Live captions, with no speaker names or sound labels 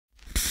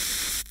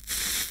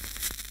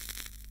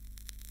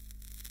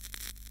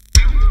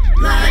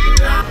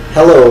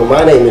Hello,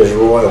 my name is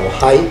Royal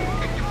Height,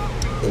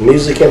 the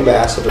music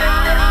ambassador.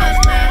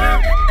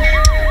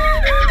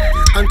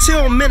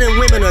 Until men and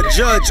women are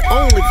judged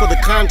only for the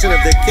content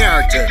of their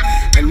character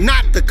and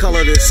not the color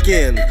of their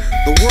skin,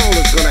 the world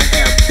is going to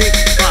have big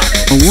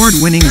problems.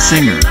 Award-winning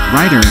singer,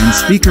 writer and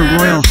speaker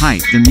Royal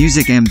Height, the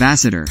music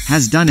ambassador,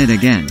 has done it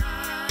again.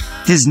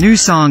 His new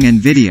song and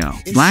video,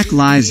 Black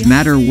Lives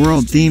Matter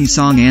World Theme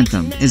Song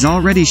Anthem, is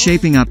already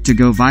shaping up to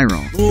go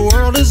viral. The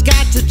world has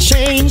got to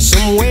change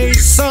some way,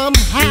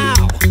 somehow.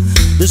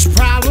 This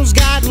problem's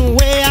gotten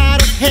way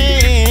out of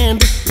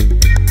hand.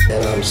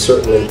 And I'm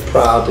certainly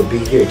proud to be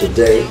here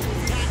today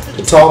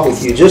to talk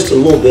with you just a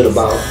little bit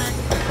about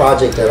a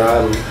project that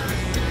I'm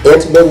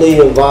intimately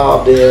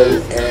involved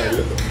in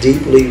and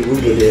deeply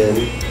rooted in,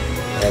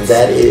 and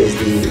that is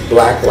the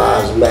Black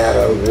Lives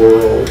Matter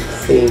World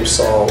Theme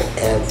Song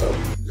Anthem.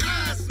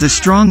 The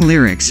strong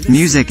lyrics,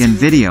 music and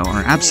video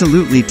are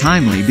absolutely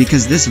timely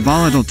because this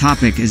volatile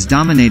topic is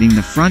dominating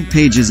the front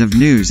pages of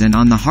news and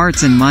on the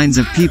hearts and minds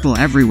of people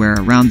everywhere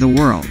around the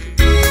world.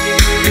 Too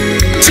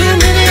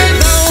many of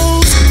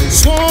those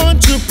sworn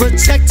to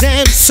protect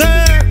and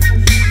serve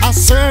are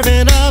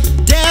serving up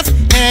death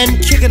and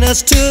kicking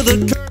us to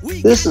the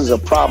curb. This is a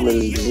problem that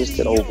has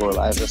existed over,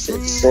 as I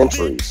said,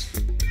 centuries.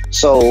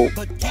 So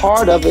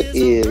part of it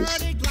is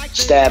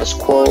status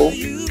quo,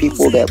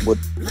 people that would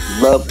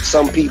love,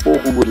 some people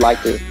who would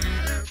like to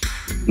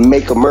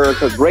make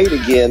America great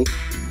again,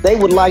 they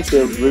would like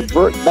to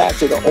revert back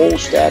to the old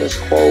status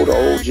quo, the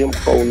old Jim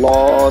Crow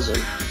laws,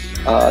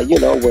 and you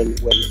know, when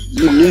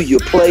you knew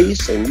your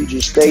place and you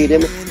just stayed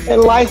in it,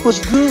 and life was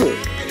good.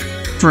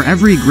 For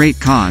every great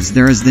cause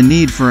there is the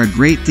need for a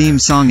great theme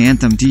song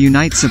anthem to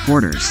unite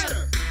supporters.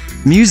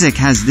 Music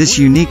has this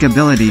unique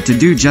ability to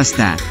do just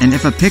that, and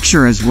if a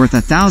picture is worth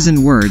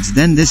 1,000 words,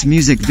 then this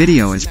music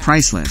video is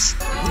priceless.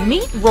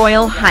 Meet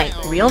Royal Height,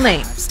 real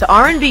name, the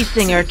R&B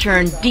singer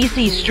turned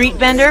DC street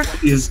vendor.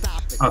 Is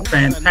a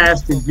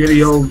fantastic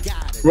video.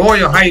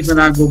 Royal Height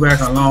and I go back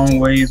a long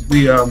ways.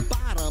 We have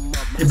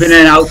been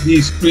out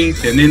these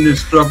streets and in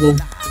this struggle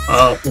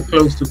for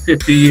close to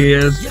 50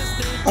 years.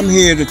 I'm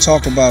here to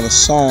talk about a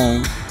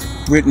song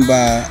written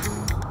by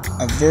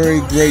a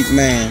very great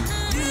man.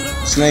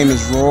 His name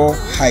is Royal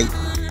Height.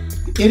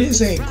 It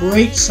is a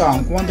great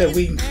song, one that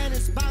we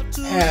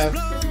have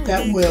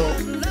that will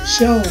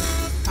show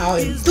our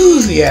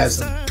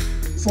enthusiasm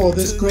for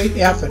this great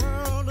effort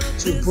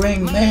to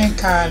bring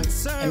mankind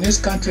in this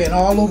country and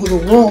all over the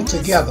world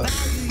together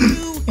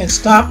and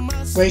stop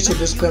racial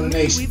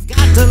discrimination. We've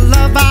got to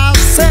love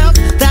ourselves,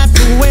 that's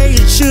the way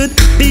it should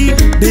be,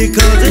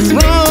 because it's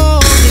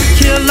wrong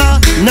to kill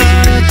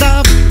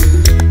another,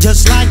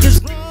 just like it's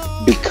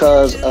wrong.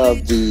 Because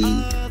of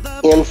the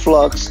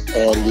influx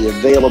and the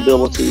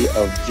availability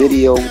of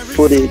video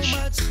footage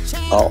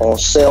on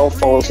cell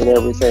phones and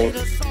everything,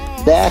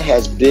 that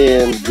has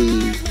been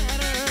the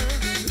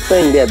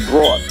thing that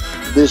brought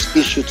this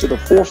issue to the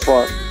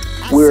forefront,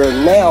 where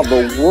now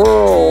the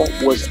world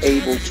was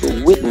able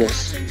to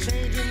witness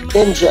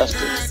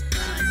injustice.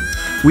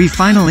 We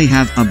finally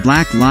have a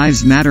Black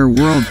Lives Matter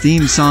World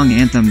Theme Song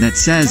Anthem that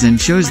says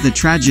and shows the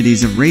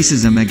tragedies of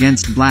racism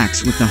against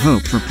blacks with the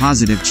hope for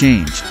positive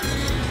change.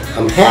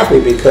 I'm happy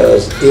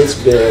because it's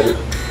been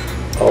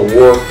a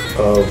work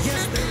of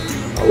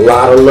a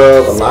lot of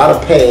love, a lot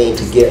of pain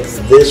to get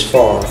this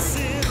far.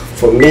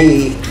 For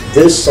me,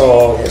 this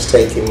song has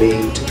taken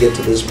me to get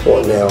to this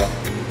point now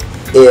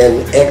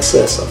in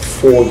excess of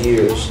 4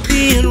 years.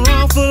 Being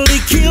wrongfully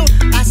killed,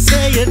 I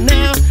say it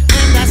now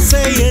and I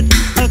say it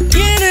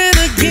again and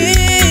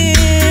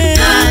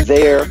again.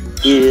 There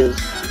is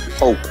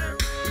hope.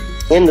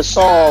 In the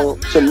song,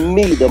 to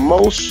me,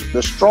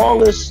 the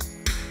strongest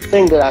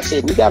thing that I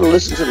said, you got to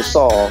listen to the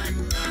song.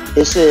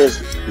 It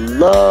says,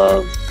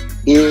 love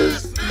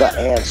is the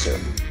answer.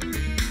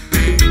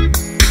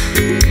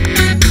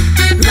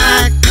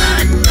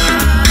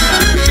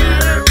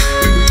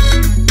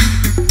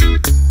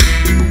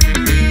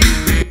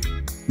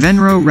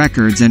 Venro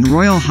Records and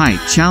Royal Height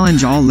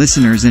challenge all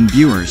listeners and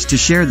viewers to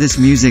share this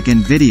music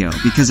and video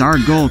because our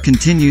goal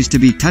continues to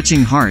be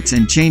touching hearts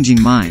and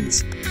changing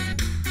minds.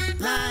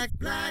 Black